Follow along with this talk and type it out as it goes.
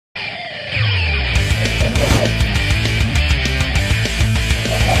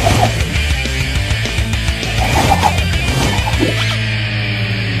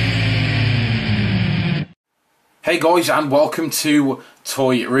Hey guys, and welcome to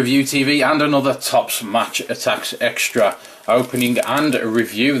Toy Review TV and another Topps Match Attax Extra opening and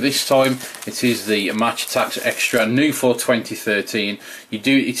review. This time it is the Match Attax Extra new for 2013.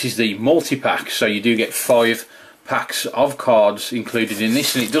 It is the multi-pack, so you do get 5 packs of cards included in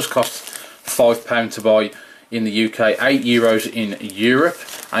this, and it does cost £5 to buy in the UK, €8 in Europe,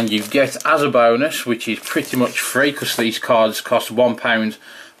 and you get as a bonus, which is pretty much free because these cards cost £1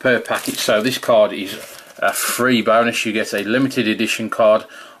 per packet, so this card is a free bonus. You get a limited edition card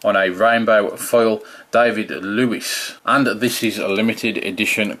on a rainbow foil David Lewis, and this is a limited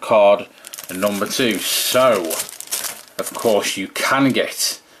edition card number 2. So of course you can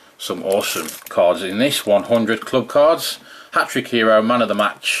get some awesome cards in this. 100 club cards, hat-trick hero, man of the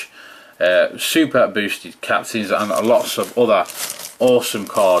match, super boosted captains, and lots of other awesome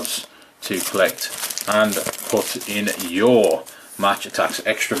cards to collect and put in your Match Attax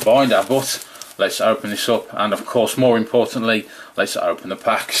Extra binder. But let's open this up, and of course more importantly, let's open the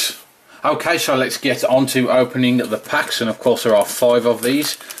packs. Okay, so let's get on to opening the packs, and of course there are 5 of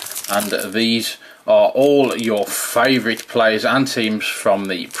these, and these are all your favourite players and teams from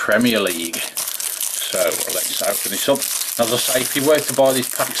the Premier League. So let's open this up. As I say, if you were to buy these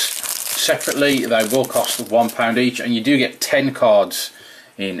packs separately, they will cost £1 each, and you do get 10 cards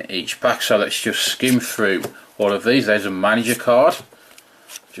in each pack. So let's just skim through all of these. There's a manager card,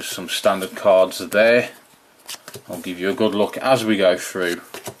 just some standard cards there. I'll give you a good look as we go through.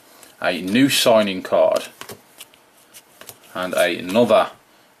 A new signing card, and another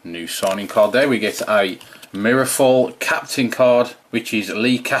new signing card there. We get a mirrorful captain card, which is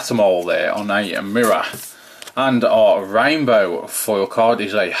Lee Catamol there on a mirror, and our rainbow foil card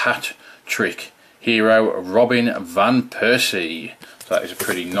is a hat-trick hero Robin van Persie. So that is a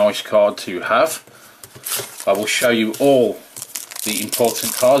pretty nice card to have. I will show you all the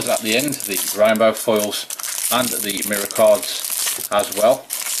important cards at the end, the rainbow foils and the mirror cards as well.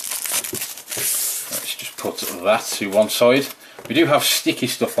 Let's just put that to one side. We do have sticky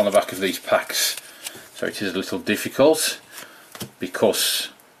stuff on the back of these packs, so it is a little difficult because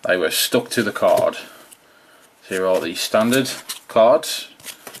they were stuck to the card. Here are the standard cards.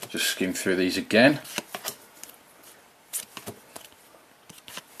 Just skim through these again.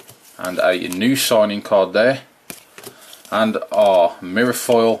 And a new signing card there. And our mirror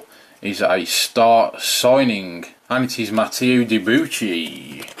foil is a star signing, and it is Matteo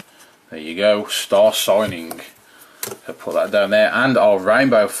Debuchy. There you go, star signing. So put that down there. And our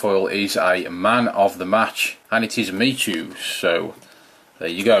rainbow foil is a man of the match, and it is Michu. So there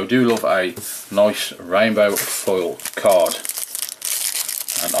you go. Do love a nice rainbow foil card.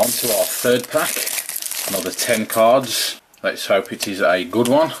 And on to our third pack, another 10 cards. Let's hope it is a good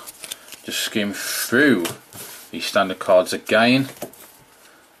one. Just skim through the standard cards again,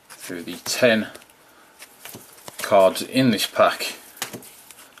 through the 10 cards in this pack.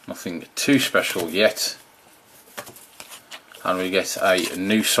 Nothing too special yet, and we get a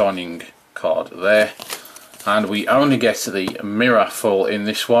new signing card there, and we only get the mirror full in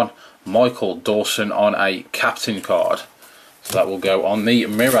this one, Michael Dawson on a captain card. So that will go on the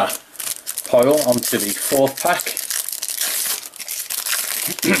mirror pile. Onto the 4th pack.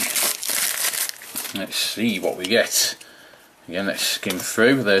 Let's see what we get. Again, let's skim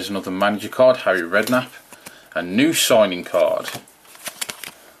through. There's another manager card, Harry Redknapp. A new signing card.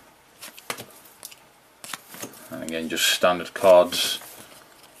 And again, just standard cards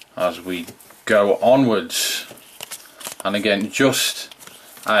as we go onwards. And again, just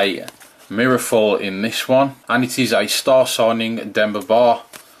a mirror full in this one. And it is a star signing Demba Ba.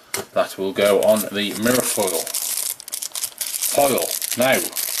 That will go on the mirror foil pile. Now,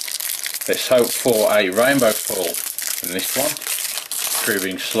 let's hope for a rainbow foil in this one,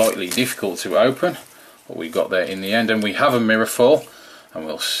 proving slightly difficult to open, but we got there in the end. And we have a mirror foil, and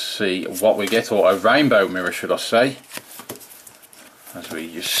we'll see what we get, or a rainbow mirror should I say, as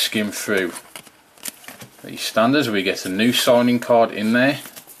we just skim through these standards. We get a new signing card in there,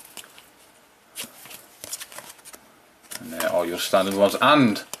 and there are your standard ones.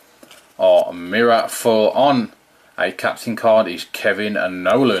 And our mirror foil on a captain card is Kevin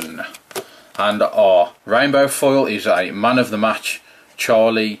Nolan. And our rainbow foil is a man of the match,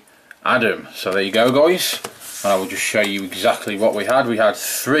 Charlie Adam. So there you go, guys. And I will just show you exactly what we had. We had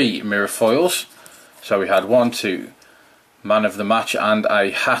 3 mirror foils. So we had 1, 2 man of the match and a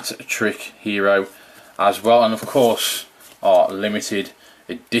hat-trick hero as well. And of course our limited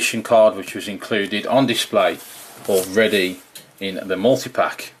edition card, which was included on display already in the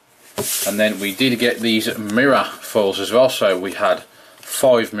multi-pack. And then we did get these mirror foils as well. So we had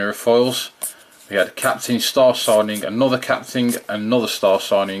 5 mirror foils. We had captain, star signing, another captain, another star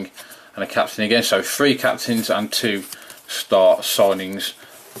signing, and a captain again. So 3 captains and 2 star signings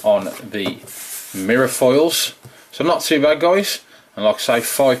on the mirror foils. So not too bad, guys. And like I say,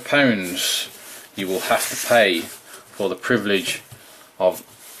 £5 you will have to pay for the privilege of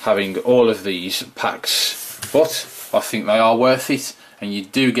having all of these packs, but I think they are worth it, and you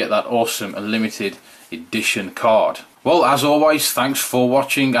do get that awesome limited edition card. Well, as always, thanks for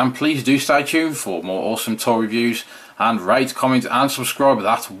watching, and please do stay tuned for more awesome toy reviews, and rate, comment and subscribe.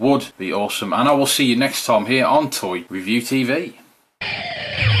 That would be awesome, and I will see you next time here on Toy Review TV.